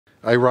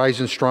I rise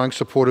in strong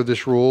support of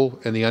this rule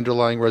and the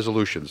underlying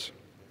resolutions.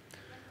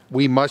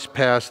 We must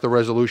pass the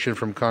resolution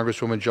from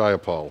Congresswoman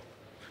Jayapal.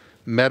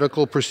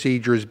 Medical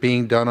procedures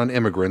being done on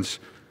immigrants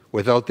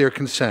without their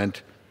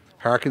consent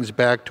harkens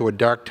back to a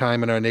dark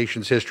time in our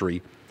nation's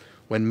history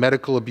when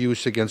medical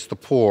abuse against the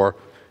poor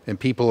and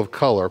people of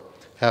color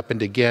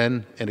happened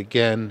again and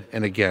again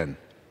and again.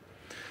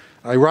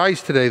 I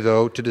rise today,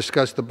 though, to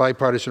discuss the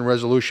bipartisan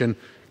resolution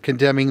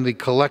condemning the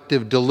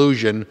collective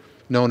delusion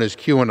known as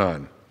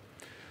QAnon.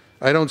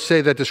 I don't say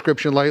that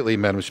description lightly,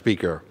 Madam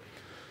Speaker,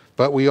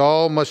 but we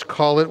all must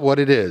call it what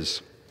it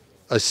is,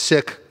 a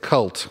sick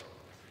cult.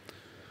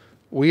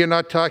 We are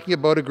not talking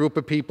about a group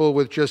of people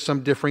with just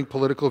some differing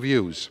political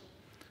views.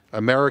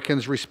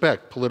 Americans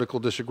respect political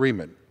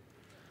disagreement.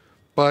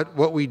 But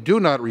what we do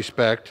not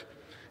respect,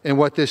 and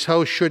what this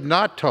House should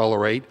not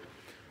tolerate,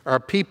 are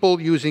people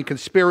using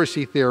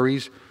conspiracy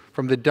theories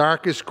from the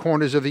darkest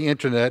corners of the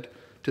Internet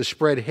to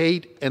spread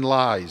hate and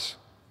lies.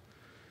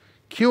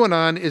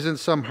 QAnon isn't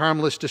some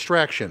harmless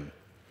distraction.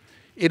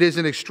 It is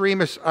an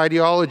extremist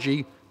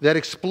ideology that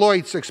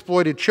exploits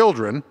exploited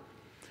children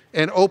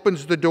and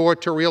opens the door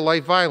to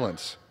real-life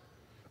violence.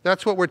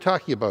 That's what we're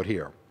talking about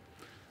here.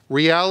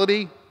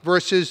 Reality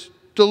versus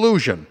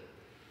delusion.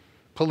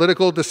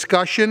 Political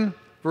discussion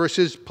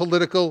versus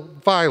political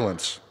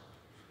violence.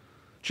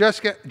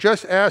 Just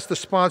ask the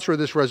sponsor of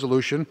this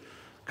resolution,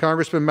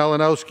 Congressman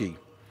Malinowski.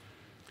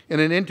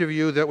 In an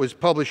interview that was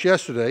published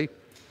yesterday,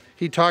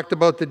 he talked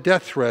about the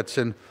death threats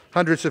and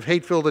hundreds of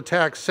hate-filled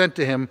attacks sent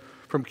to him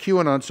from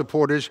QAnon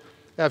supporters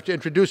after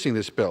introducing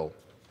this bill.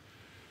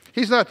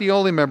 He's not the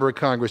only member of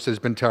Congress that has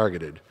been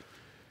targeted.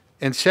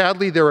 And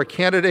sadly, there are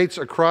candidates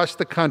across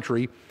the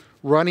country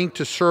running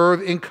to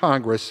serve in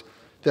Congress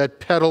that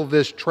peddle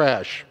this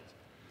trash.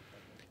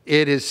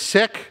 It is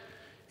sick,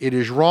 it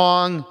is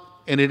wrong,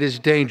 and it is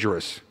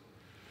dangerous.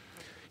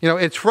 You know,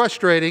 it's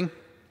frustrating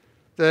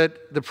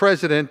that the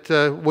president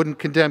wouldn't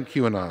condemn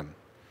QAnon.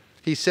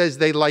 He says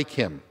they like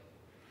him.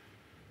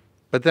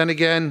 But then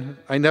again,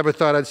 I never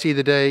thought I'd see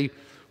the day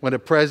when a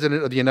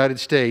president of the United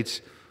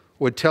States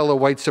would tell a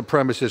white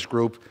supremacist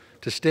group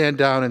to stand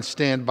down and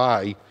stand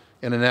by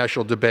in a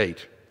national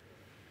debate.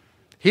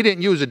 He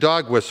didn't use a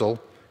dog whistle,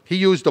 he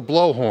used a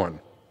blowhorn.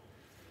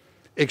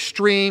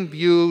 Extreme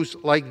views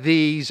like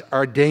these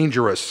are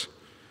dangerous.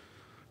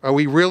 Are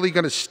we really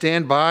going to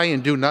stand by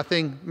and do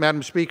nothing,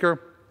 Madam Speaker?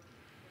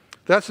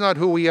 That's not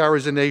who we are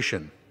as a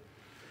nation.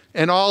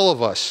 And all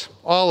of us,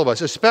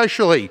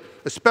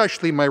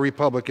 especially my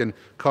Republican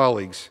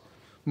colleagues,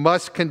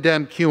 must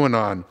condemn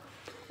QAnon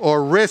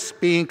or risk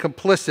being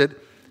complicit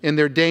in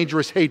their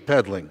dangerous hate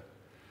peddling.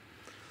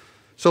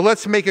 So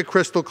let's make it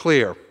crystal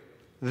clear.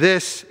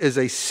 This is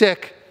a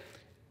sick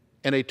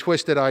and a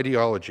twisted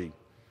ideology.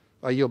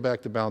 I yield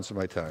back the balance of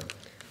my time.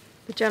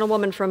 The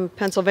gentlewoman from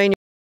Pennsylvania.